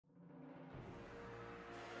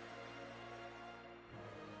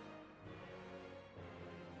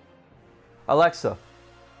Alexa,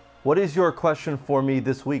 what is your question for me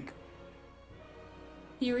this week?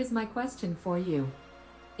 Here is my question for you.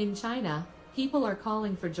 In China, people are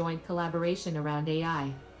calling for joint collaboration around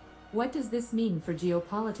AI. What does this mean for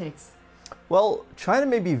geopolitics? Well, China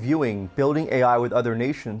may be viewing building AI with other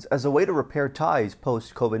nations as a way to repair ties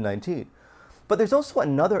post-COVID-19. But there's also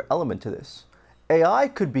another element to this. AI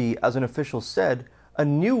could be, as an official said, a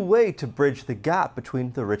new way to bridge the gap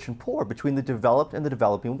between the rich and poor, between the developed and the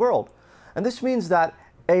developing world. And this means that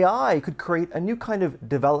AI could create a new kind of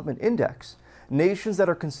development index. Nations that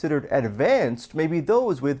are considered advanced may be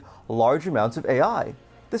those with large amounts of AI.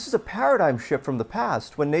 This is a paradigm shift from the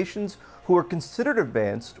past, when nations who were considered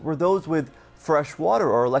advanced were those with fresh water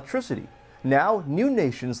or electricity. Now, new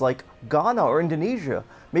nations like Ghana or Indonesia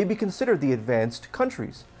may be considered the advanced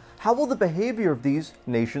countries. How will the behavior of these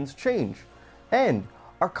nations change? And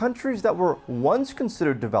are countries that were once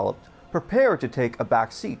considered developed prepared to take a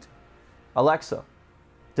back seat? Alexa,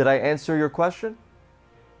 did I answer your question?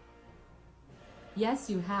 Yes,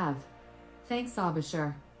 you have. Thanks,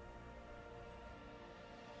 Abashir.